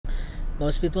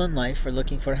Most people in life are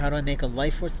looking for how do I make a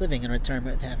life worth living and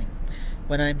retirement worth having.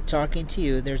 When I'm talking to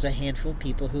you, there's a handful of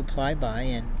people who apply by,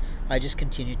 and I just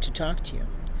continue to talk to you.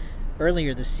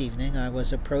 Earlier this evening, I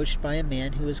was approached by a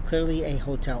man who was clearly a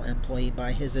hotel employee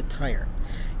by his attire.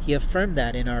 He affirmed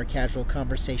that in our casual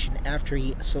conversation after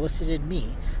he solicited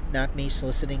me, not me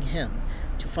soliciting him,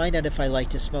 to find out if I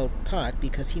liked to smoke pot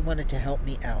because he wanted to help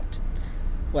me out.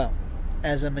 Well,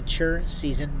 as a mature,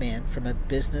 seasoned man from a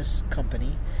business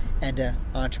company and an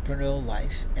entrepreneurial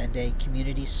life and a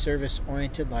community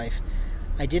service-oriented life,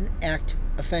 I didn't act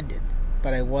offended,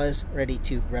 but I was ready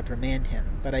to reprimand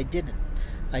him, but I didn't.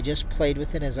 I just played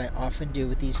with it as I often do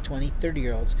with these 20,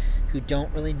 30-year-olds who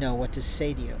don't really know what to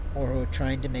say to you or who are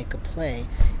trying to make a play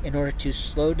in order to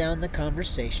slow down the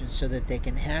conversation so that they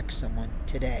can hack someone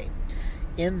today.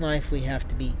 In life, we have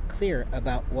to be clear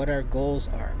about what our goals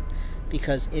are,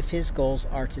 because if his goals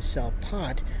are to sell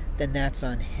pot, then that's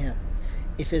on him.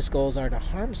 If his goals are to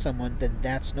harm someone, then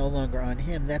that's no longer on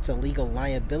him. That's a legal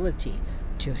liability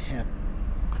to him.